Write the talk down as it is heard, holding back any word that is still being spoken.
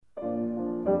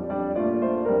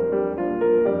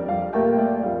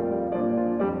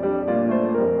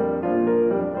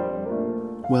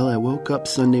woke up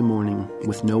Sunday morning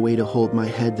with no way to hold my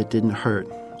head that didn't hurt,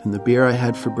 and the beer I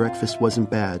had for breakfast wasn't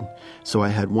bad, so I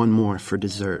had one more for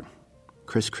dessert.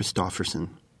 Chris Christopherson.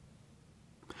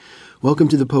 Welcome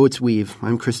to The Poet's Weave.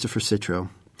 I'm Christopher Citro.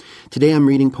 Today I'm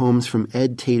reading poems from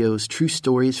Ed Tato's True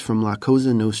Stories from La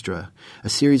Cosa Nostra, a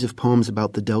series of poems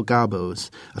about the Del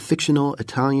Gabbos, a fictional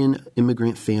Italian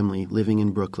immigrant family living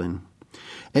in Brooklyn.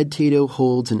 Ed Tato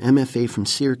holds an MFA from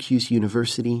Syracuse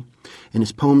University, and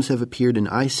his poems have appeared in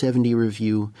I-70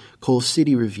 Review, Coal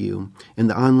City Review, and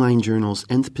the online journals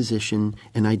Nth Position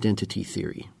and Identity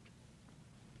Theory.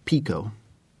 Pico.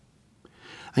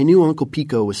 I knew Uncle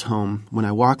Pico was home when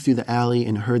I walked through the alley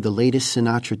and heard the latest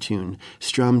Sinatra tune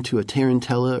strummed to a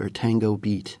tarantella or tango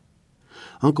beat.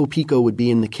 Uncle Pico would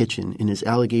be in the kitchen in his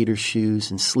alligator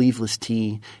shoes and sleeveless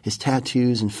tee, his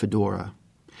tattoos and fedora.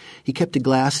 He kept a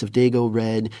glass of Dago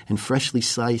Red and freshly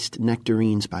sliced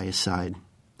nectarines by his side.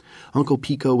 Uncle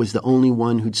Pico was the only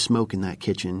one who'd smoke in that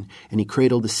kitchen, and he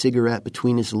cradled a cigarette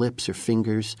between his lips or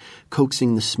fingers,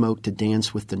 coaxing the smoke to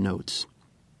dance with the notes.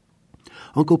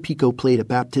 Uncle Pico played at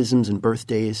baptisms and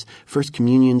birthdays, first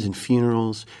communions and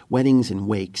funerals, weddings and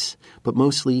wakes, but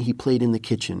mostly he played in the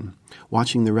kitchen,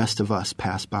 watching the rest of us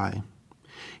pass by.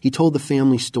 He told the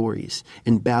family stories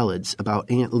and ballads about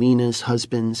Aunt Lena's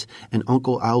husbands and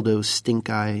Uncle Aldo's stink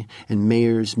eye and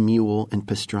Mayor's mule and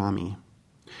pastrami.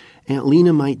 Aunt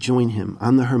Lena might join him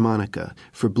on the harmonica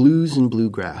for blues and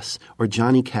bluegrass or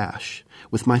Johnny Cash,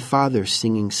 with my father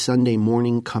singing Sunday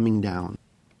Morning Coming Down.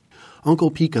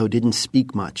 Uncle Pico didn't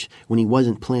speak much when he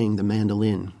wasn't playing the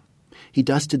mandolin. He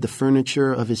dusted the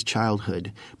furniture of his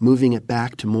childhood, moving it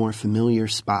back to more familiar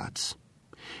spots.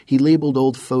 He labeled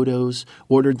old photos,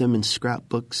 ordered them in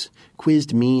scrapbooks,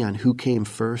 quizzed me on who came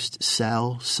first,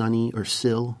 Sal, Sonny, or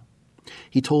Sil.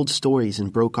 He told stories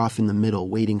and broke off in the middle,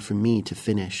 waiting for me to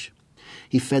finish.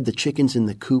 He fed the chickens in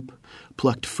the coop,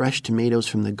 plucked fresh tomatoes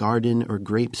from the garden or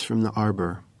grapes from the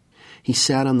arbor. He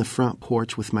sat on the front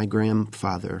porch with my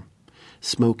grandfather,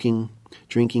 smoking,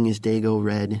 drinking his Dago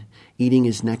Red, eating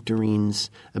his nectarines,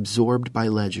 absorbed by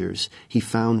ledgers he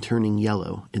found turning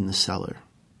yellow in the cellar.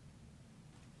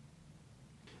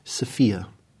 Sophia.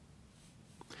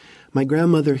 My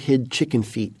grandmother hid chicken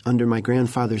feet under my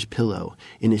grandfather's pillow,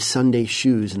 in his Sunday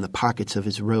shoes in the pockets of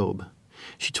his robe.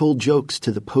 She told jokes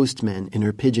to the postmen in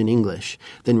her pidgin English,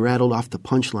 then rattled off the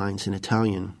punchlines in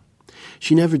Italian.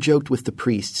 She never joked with the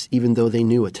priests, even though they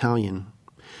knew Italian.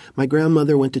 My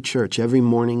grandmother went to church every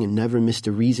morning and never missed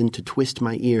a reason to twist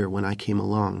my ear when I came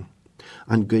along.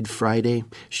 On Good Friday,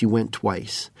 she went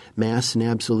twice, Mass and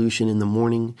Absolution in the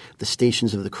morning, the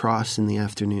Stations of the Cross in the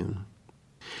afternoon.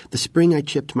 The spring I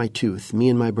chipped my tooth, me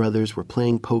and my brothers were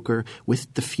playing poker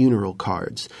with the funeral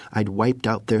cards. I'd wiped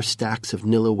out their stacks of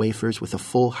Nilla wafers with a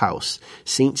full house,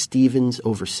 St. Stephen's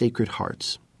over Sacred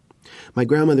Hearts. My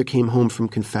grandmother came home from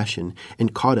confession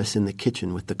and caught us in the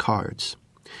kitchen with the cards.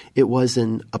 It was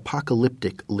an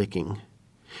apocalyptic licking.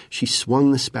 She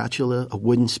swung the spatula, a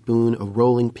wooden spoon, a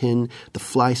rolling pin, the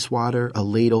fly swatter, a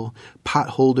ladle,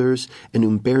 pot holders, and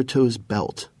Umberto's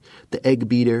belt, the egg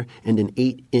beater, and an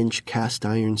 8-inch cast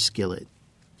iron skillet.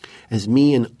 As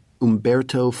me and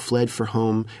Umberto fled for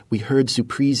home, we heard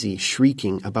Zupresi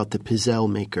shrieking about the pizzelle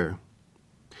maker.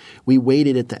 We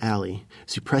waited at the alley.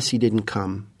 Zupresi didn't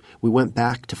come. We went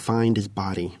back to find his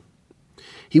body.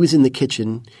 He was in the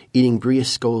kitchen, eating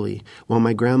briascoli, while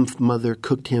my grandmother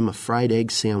cooked him a fried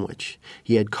egg sandwich.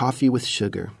 He had coffee with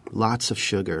sugar, lots of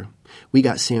sugar. We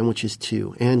got sandwiches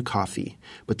too, and coffee,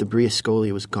 but the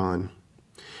briascoli was gone.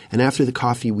 And after the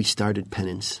coffee, we started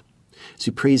penance.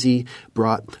 Zupresi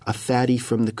brought a fatty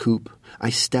from the coop. I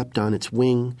stepped on its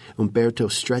wing. Umberto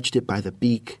stretched it by the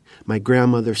beak. My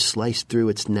grandmother sliced through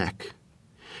its neck.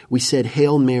 We said,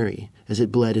 Hail Mary, as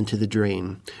it bled into the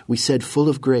drain. We said, full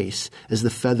of grace, as the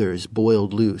feathers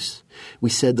boiled loose. We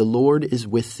said, the Lord is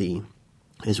with thee,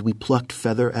 as we plucked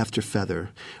feather after feather.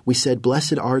 We said,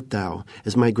 blessed art thou,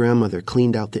 as my grandmother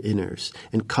cleaned out the inners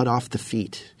and cut off the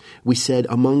feet. We said,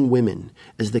 among women,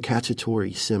 as the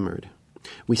cacciatore simmered.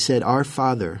 We said, Our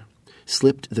Father,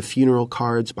 slipped the funeral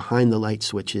cards behind the light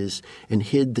switches, and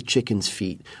hid the chicken's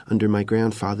feet under my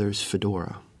grandfather's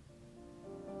fedora.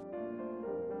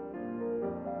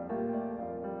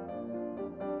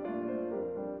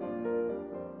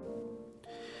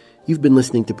 You've been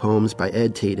listening to poems by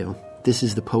Ed Tato. This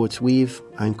is The Poet's Weave.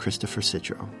 I'm Christopher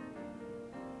Citro.